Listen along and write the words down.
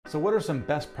So what are some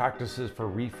best practices for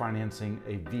refinancing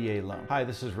a VA loan? Hi,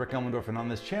 this is Rick Elmendorf, and on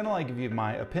this channel I give you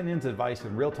my opinions, advice,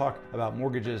 and real talk about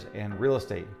mortgages and real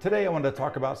estate. Today I want to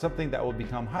talk about something that will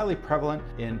become highly prevalent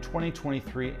in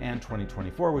 2023 and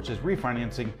 2024, which is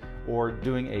refinancing or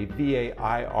doing a VA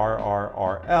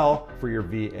IRRRL for your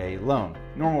VA loan.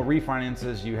 Normal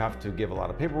refinances, you have to give a lot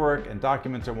of paperwork and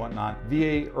documents and whatnot.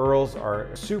 VA IRRRLs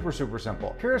are super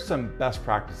simple. Here are some best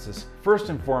practices. First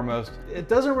and foremost, it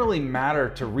doesn't really matter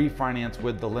to refinance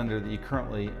with the lender that you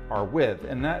currently are with.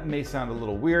 And that may sound a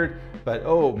little weird, but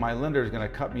oh, my lender is going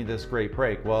to cut me this great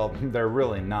break. Well, they're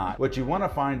really not. What you want to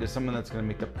find is someone that's going to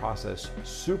make the process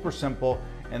super simple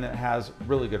and that has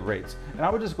really good rates. And I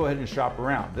would just go ahead and shop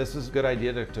around. This is a good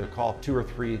idea to call 2 or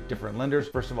 3 different lenders.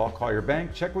 First of all, call your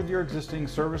bank, check with your existing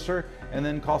servicer, and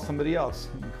then call somebody else.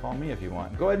 You can call me if you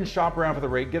want. Go ahead and shop around for the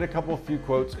rate, get a few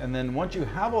quotes, and then once you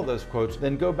have all those quotes,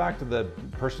 then go back to the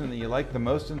person that you like the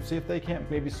most and see if they can't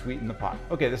maybe sweeten the pot.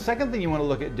 Okay, the second thing you want to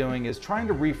look at doing is trying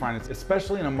to refinance,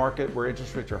 especially in a market where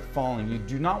interest rates are falling. You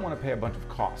do not want to pay a bunch of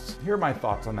costs. Here are my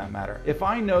thoughts on that matter. If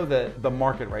I know that the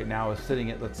market right now is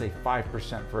sitting at, let's say,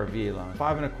 5% for a VA loan,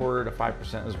 5.25% to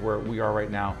 5% is where we are right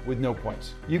now with no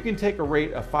points. You can take a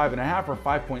rate of 5.5 or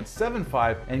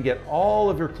 5.75 and get all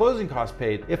of your closing costs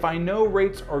paid. If I know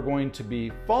rates are going to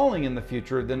be falling in the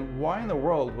future, then why in the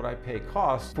world would I pay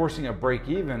costs, forcing a break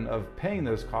even of paying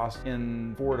those costs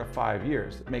in 4 to 5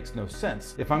 years? It makes no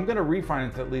sense. If I'm going to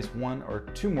refinance at least 1 or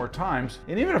 2 more times,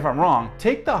 and even if I'm wrong,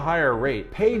 take the higher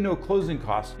rate, pay no closing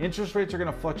costs. Interest rates are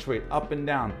going to fluctuate up and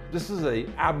down. This is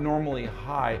an abnormally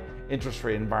high interest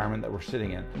rate environment that we're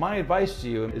sitting in. My advice to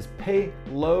you is pay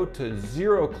low to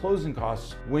zero closing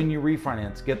costs when you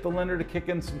refinance. Get the lender to kick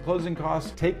in some closing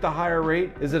costs, take the higher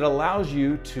rate, as it allows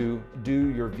you to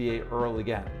do your VA IRRRL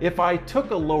again. If I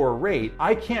took a lower rate,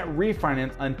 I can't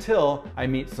refinance until I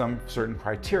meet some certain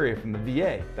criteria from the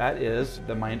VA. That is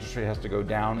that my interest rate has to go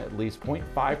down at least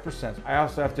 0.5%. I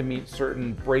also have to meet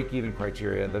certain break-even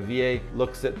criteria. The VA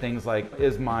looks at things like,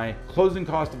 is my closing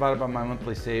cost divided by my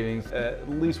monthly savings at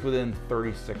least within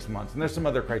 36 months. And there's some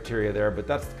other criteria there, but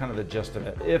that's kind of the gist of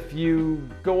it. If you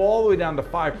go all the way down to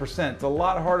 5%, it's a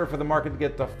lot harder for the market to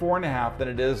get to 4.5 than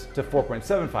it is to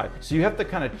 4.75. So you have to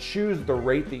kind of choose the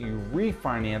rate that you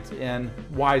refinance in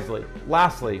wisely.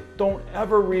 Lastly, don't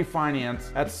ever refinance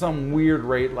at some weird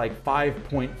rate like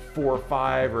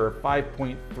 5.45 or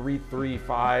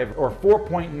 5.335 or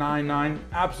 4.99.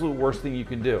 Absolute worst thing you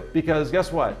can do. Because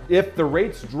guess what? If the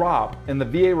rates drop and the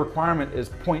VA requirement is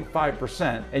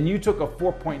 0.5% and you took a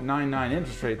 4.99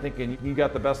 interest rate thinking you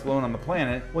got the best loan on the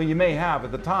planet, well, you may have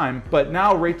at the time, but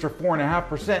now rates are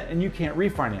 4.5% and you can't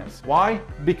refinance. Why?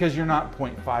 Because you're not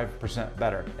 0.5%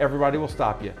 better. Everybody will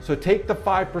stop you. So take the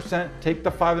 5%, take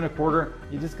the 5.25,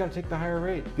 you just got to take the higher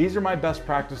rate. These are my best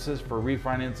practices for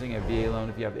refinancing a VA loan.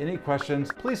 If you have any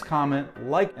questions, please comment,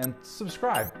 like, and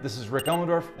subscribe. This is Rick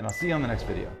Elmendorf, and I'll see you on the next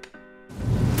video.